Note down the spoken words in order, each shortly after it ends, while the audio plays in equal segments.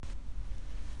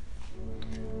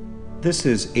This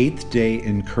is Eighth Day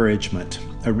Encouragement,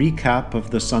 a recap of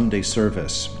the Sunday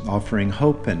service, offering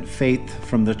hope and faith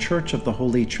from the Church of the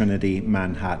Holy Trinity,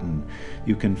 Manhattan.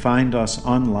 You can find us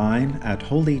online at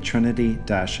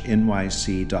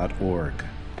holytrinity-nyc.org.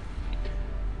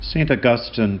 St.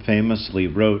 Augustine famously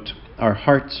wrote, "Our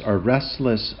hearts are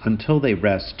restless until they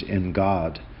rest in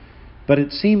God." But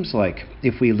it seems like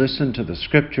if we listen to the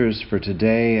scriptures for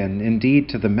today, and indeed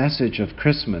to the message of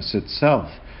Christmas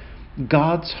itself,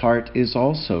 God's heart is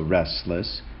also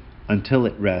restless until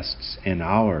it rests in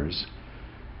ours.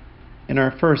 In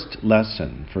our first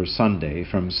lesson for Sunday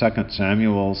from 2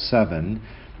 Samuel 7,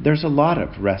 there's a lot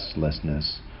of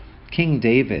restlessness. King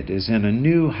David is in a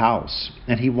new house,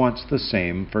 and he wants the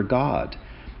same for God.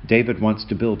 David wants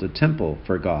to build a temple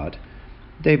for God.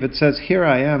 David says, "Here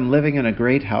I am living in a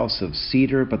great house of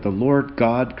cedar, but the Lord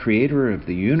God, creator of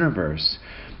the universe,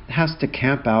 has to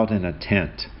camp out in a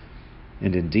tent."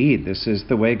 And indeed, this is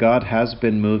the way God has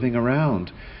been moving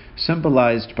around,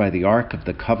 symbolized by the Ark of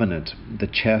the Covenant, the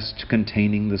chest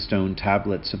containing the stone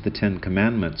tablets of the Ten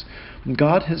Commandments.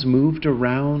 God has moved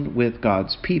around with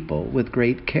God's people with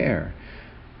great care.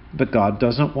 But God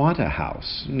doesn't want a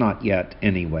house, not yet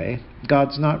anyway.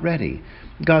 God's not ready.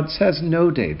 God says, "No,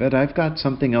 David, I've got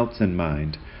something else in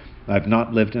mind. I've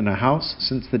not lived in a house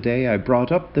since the day I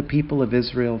brought up the people of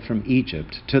Israel from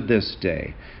Egypt to this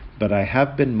day. But I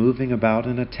have been moving about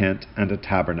in a tent and a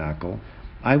tabernacle.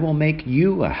 I will make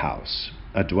you a house,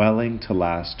 a dwelling to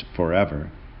last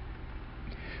forever."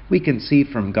 We can see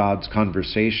from God's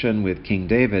conversation with King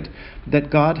David that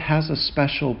God has a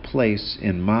special place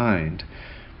in mind.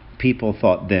 People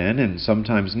thought then, and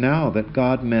sometimes now, that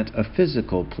God meant a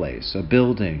physical place, a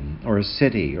building, or a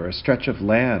city, or a stretch of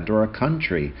land, or a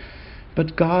country.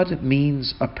 But God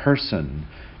means a person.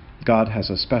 God has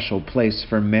a special place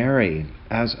for Mary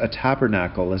as a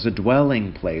tabernacle, as a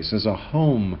dwelling place, as a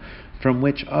home from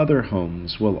which other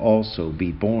homes will also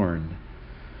be born.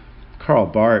 Karl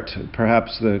Barth,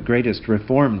 perhaps the greatest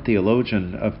Reformed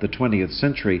theologian of the 20th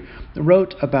century,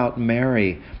 wrote about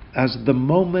Mary as the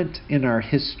moment in our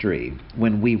history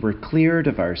when we were cleared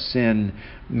of our sin,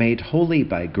 made holy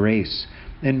by grace,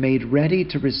 and made ready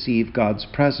to receive God's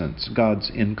presence, God's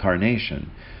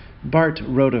incarnation. Barth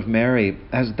wrote of Mary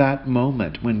as that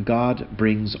moment when God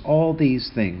brings all these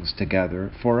things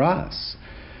together for us.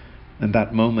 And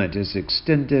that moment is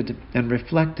extended and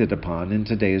reflected upon in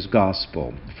today's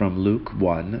Gospel from Luke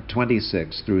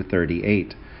 1:26 through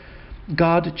 38.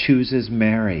 God chooses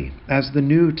Mary as the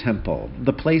new temple,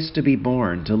 the place to be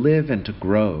born, to live and to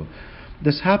grow.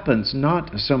 This happens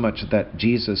not so much that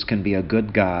Jesus can be a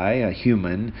good guy, a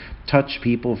human, touch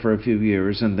people for a few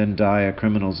years and then die a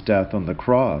criminal's death on the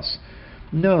cross.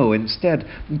 No, instead,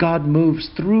 God moves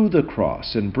through the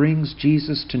cross and brings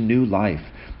Jesus to new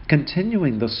life,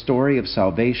 continuing the story of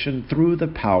salvation through the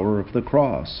power of the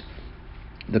cross.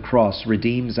 The cross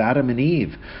redeems Adam and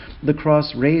Eve. The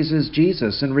cross raises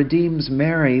Jesus and redeems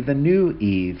Mary, the new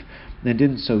Eve. And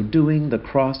in so doing, the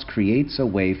cross creates a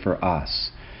way for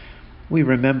us. We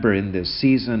remember in this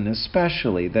season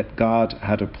especially that God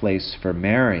had a place for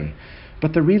Mary.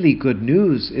 But the really good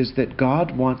news is that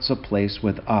God wants a place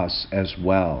with us as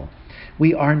well.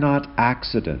 We are not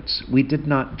accidents. We did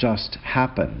not just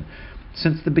happen.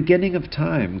 Since the beginning of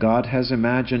time, God has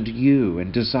imagined you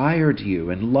and desired you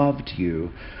and loved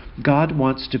you. God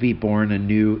wants to be born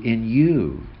anew in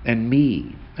you and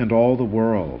me and all the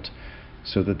world,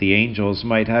 so that the angels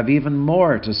might have even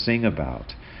more to sing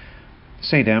about.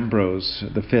 St. Ambrose,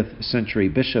 the 5th century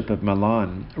bishop of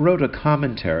Milan, wrote a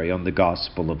commentary on the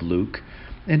Gospel of Luke,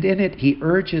 and in it he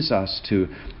urges us to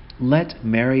let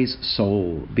Mary's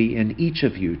soul be in each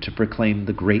of you to proclaim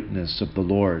the greatness of the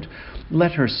Lord.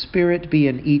 Let her spirit be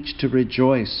in each to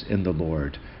rejoice in the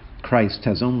Lord. Christ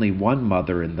has only one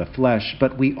mother in the flesh,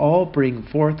 but we all bring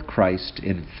forth Christ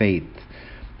in faith.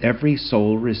 Every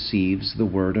soul receives the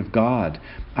word of God.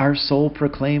 Our soul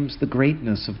proclaims the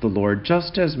greatness of the Lord,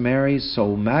 just as Mary's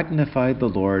soul magnified the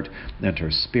Lord, and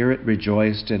her spirit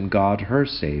rejoiced in God her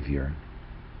Savior.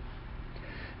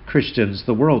 Christians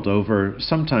the world over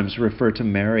sometimes refer to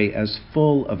Mary as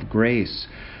full of grace,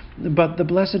 but the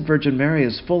Blessed Virgin Mary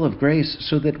is full of grace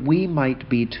so that we might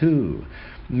be too.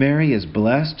 Mary is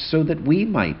blessed so that we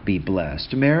might be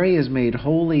blessed. Mary is made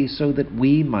holy so that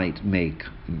we might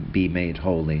be made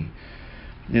holy.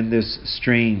 In this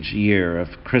strange year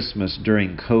of Christmas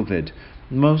during COVID,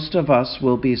 most of us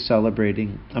will be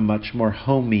celebrating a much more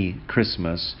homey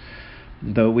Christmas,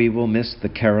 though we will miss the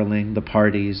caroling, the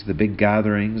parties, the big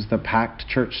gatherings, the packed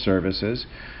church services.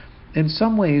 In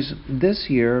some ways, this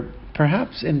year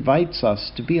perhaps invites us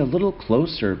to be a little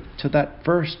closer to that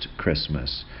first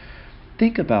Christmas.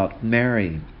 Think about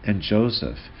Mary and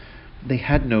Joseph. They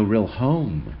had no real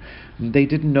home. They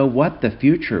didn't know what the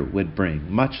future would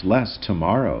bring, much less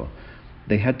tomorrow.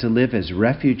 They had to live as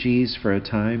refugees for a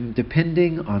time,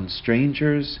 depending on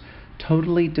strangers,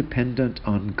 totally dependent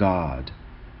on God.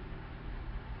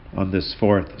 On this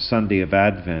fourth Sunday of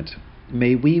Advent,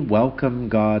 may we welcome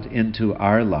God into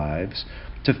our lives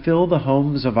to fill the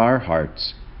homes of our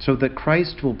hearts so that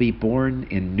Christ will be born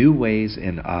in new ways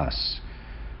in us.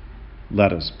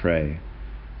 Let us pray.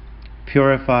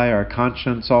 Purify our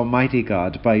conscience, Almighty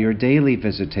God, by your daily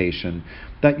visitation,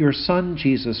 that your Son,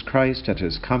 Jesus Christ, at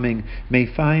his coming, may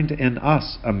find in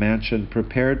us a mansion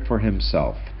prepared for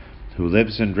himself, who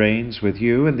lives and reigns with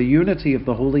you in the unity of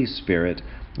the Holy Spirit,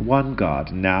 one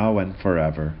God, now and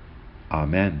forever.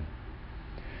 Amen.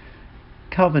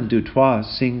 Calvin Dutoit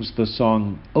sings the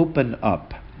song Open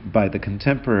Up by the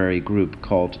contemporary group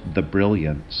called The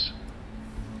Brilliants.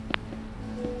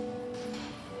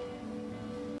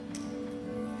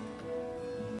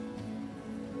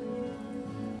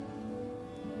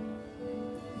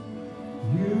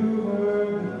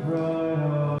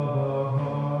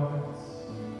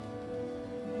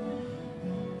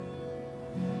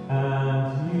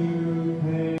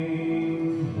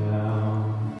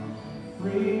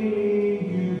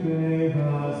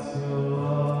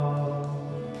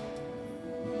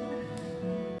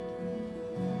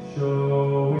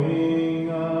 Showing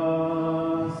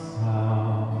us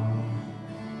how.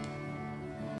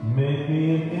 Make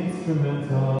me an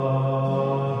instrument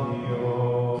of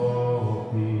your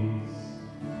peace.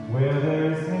 Where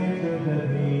there's hatred,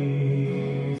 let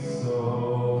me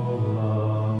sow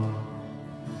love.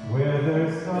 Where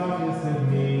there's darkness, let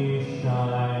me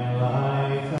shine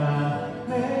light. And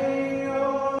may your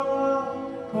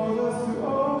love cause us to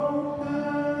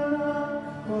open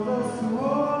up, cause us to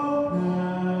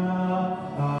open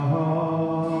up our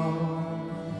hearts.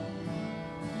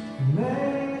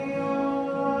 May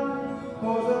your light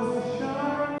cause us to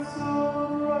shine so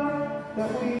bright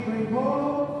that we bring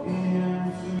hope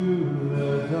into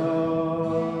the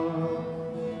dark.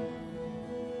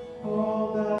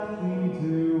 All that we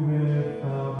do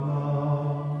without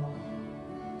love,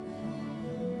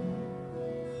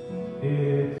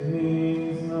 it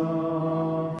means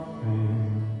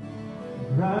nothing.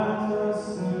 Grant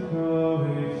us the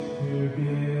courage to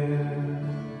give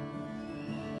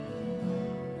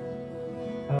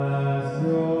as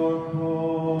your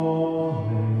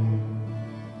calling.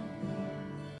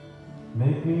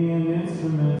 Make me an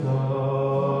instrument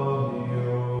of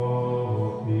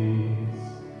your peace.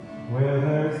 Where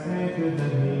there's hatred,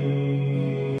 let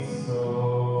me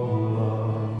sow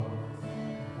love.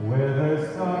 Where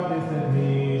there's darkness, let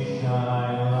me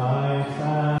shine light.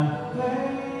 And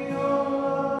may your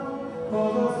love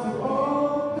cause us to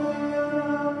open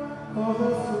up, cause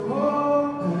us to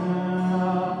open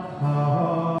up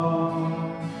our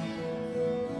hearts.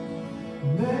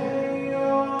 May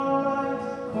your light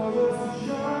cause us to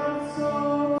shine so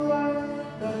bright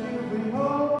that you bring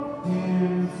hope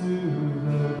into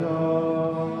the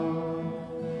dark.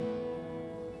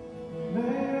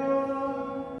 May your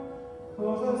love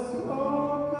cause us to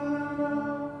open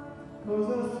up, cause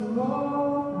us to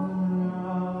open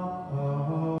up our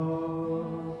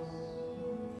hearts.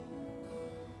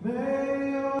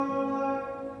 May your light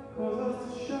cause us to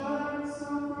shine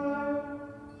so bright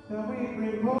that we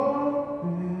bring hope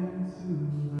into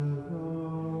the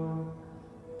dark.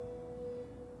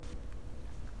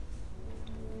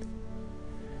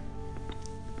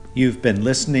 You've been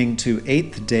listening to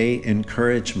Eighth Day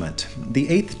Encouragement. The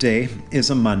eighth day is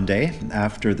a Monday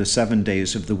after the 7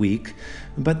 days of the week,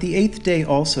 but the eighth day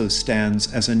also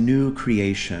stands as a new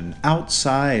creation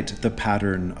outside the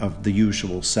pattern of the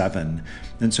usual 7.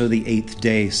 And so the eighth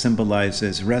day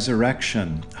symbolizes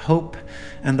resurrection, hope,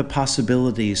 and the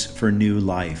possibilities for new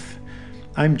life.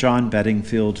 I'm John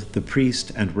Bedingfield, the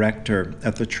priest and rector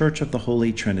at the Church of the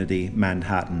Holy Trinity,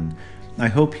 Manhattan. I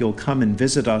hope you'll come and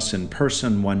visit us in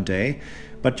person one day,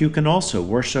 but you can also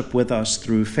worship with us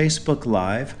through Facebook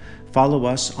Live, follow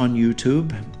us on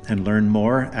YouTube, and learn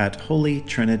more at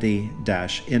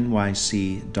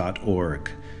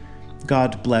holytrinity-nyc.org.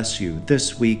 God bless you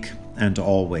this week and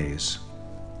always.